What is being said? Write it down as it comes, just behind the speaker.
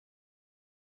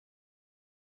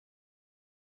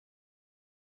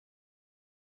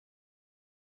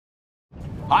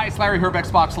Hi, it's Larry Herb,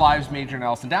 Xbox Live's Major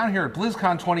Analysis. Down here at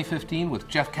BlizzCon 2015 with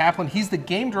Jeff Kaplan. He's the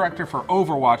game director for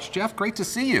Overwatch. Jeff, great to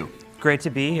see you. Great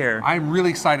to be here. I'm really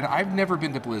excited. I've never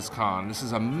been to BlizzCon. This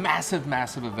is a massive,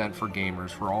 massive event for gamers,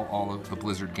 for all of the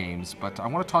Blizzard games. But I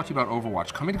want to talk to you about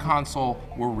Overwatch. Coming to console,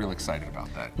 we're real excited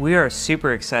about that. We are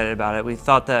super excited about it. We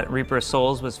thought that Reaper of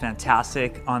Souls was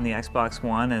fantastic on the Xbox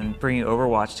One, and bringing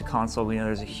Overwatch to console, we know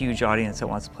there's a huge audience that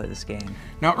wants to play this game.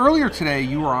 Now, earlier today,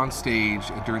 you were on stage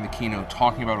during the keynote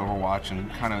talking about Overwatch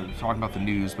and kind of talking about the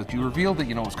news, but you revealed that,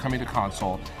 it was coming to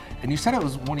console, and you said it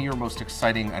was one of your most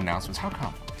exciting announcements. How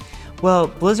come? Well,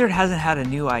 Blizzard hasn't had a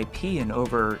new IP in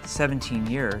over 17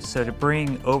 years, so to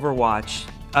bring Overwatch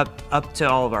up to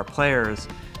all of our players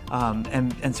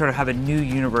and sort of have a new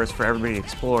universe for everybody to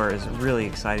explore is really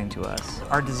exciting to us.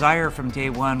 Our desire from day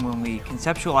one when we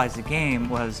conceptualized the game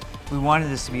was we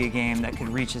wanted this to be a game that could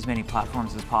reach as many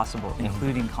platforms as possible,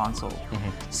 including console.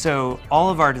 So all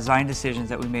of our design decisions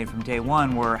that we made from day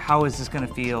one were, how is this going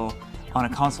to feel on a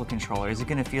console controller? Is it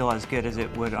going to feel as good as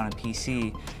it would on a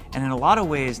PC? And in a lot of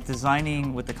ways,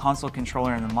 designing with the console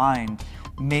controller in mind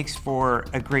makes for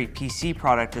a great PC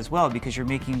product as well, because you're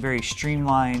making very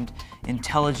streamlined,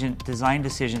 intelligent design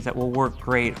decisions that will work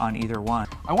great on either one.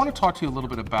 I want to talk to you a little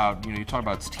bit about, you talk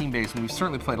about it's team-based, and we've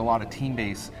certainly played a lot of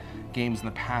team-based games in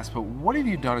the past, but what have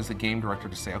you done as a game director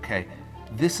to say, okay,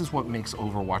 this is what makes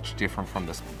Overwatch different from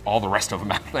all the rest of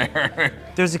them out there?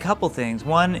 There's a couple things.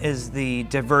 One is the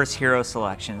diverse hero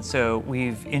selection. So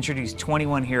we've introduced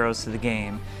 21 heroes to the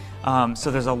game.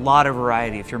 So there's a lot of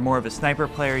variety. If you're more of a sniper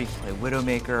player, you can play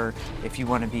Widowmaker. If you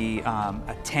want to be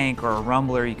a tank or a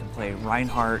rumbler, you can play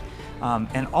Reinhardt.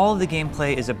 And all of the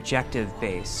gameplay is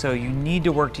objective-based, so you need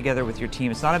to work together with your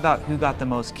team. It's not about who got the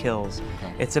most kills.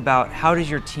 Okay. It's about how does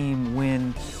your team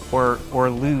win or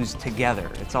lose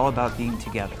together. It's all about being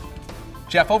together.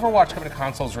 Jeff, Overwatch coming to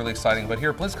console is really exciting, but here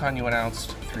at BlizzCon you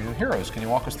announced 3 new heroes. Can you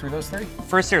walk us through those 3?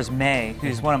 First there's Mei,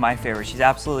 who's one of my favorites. She's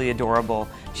absolutely adorable.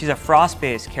 She's a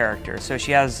frost-based character, so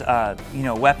she has a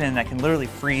weapon that can literally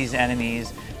freeze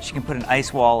enemies. She can put an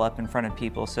ice wall up in front of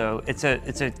people, so it's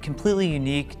a completely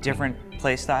unique, different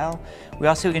play style. We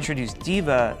also introduced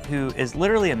Diva, who is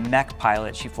literally a mech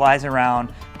pilot. She flies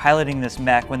around piloting this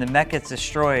mech. When the mech gets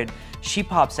destroyed, she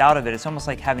pops out of it. It's almost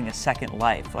like having a second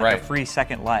life, like a free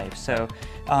second life. So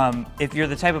if you're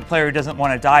the type of player who doesn't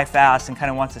want to die fast and kind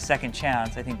of wants a second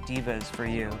chance, I think Diva is for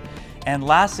you. And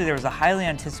lastly, there was a highly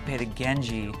anticipated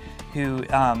Genji, who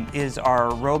is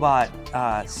our robot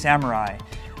samurai.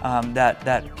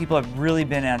 That people have really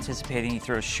been anticipating. He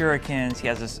throws shurikens, he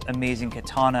has this amazing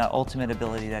katana ultimate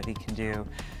ability that he can do.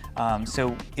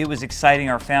 So it was exciting.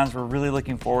 Our fans were really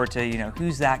looking forward to,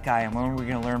 who's that guy and when are we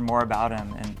going to learn more about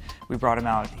him, and we brought him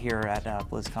out here at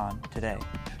BlizzCon today.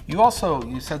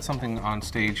 You said something on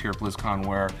stage here at BlizzCon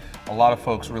where a lot of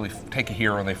folks really take a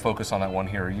hero and they focus on that one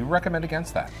hero. You recommend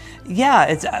against that?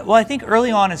 Yeah, well, I think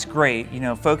early on it's great,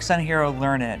 focus on a hero,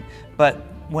 learn it, but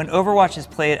when Overwatch is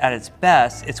played at its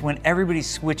best, it's when everybody's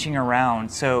switching around.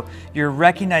 So you're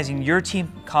recognizing your team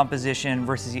composition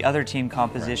versus the other team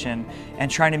composition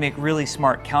and trying to make really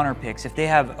smart counter picks. If they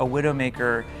have a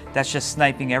Widowmaker that's just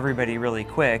sniping everybody really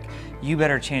quick, you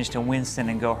better change to Winston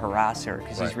and go harass her,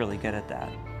 because he's really good at that.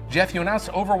 Jeff, you announced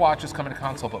Overwatch is coming to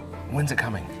console, but when's it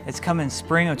coming? It's coming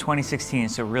spring of 2016,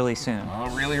 so really soon. Oh,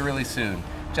 really, really soon.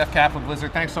 Jeff Kaplan,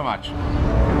 Blizzard, thanks so much.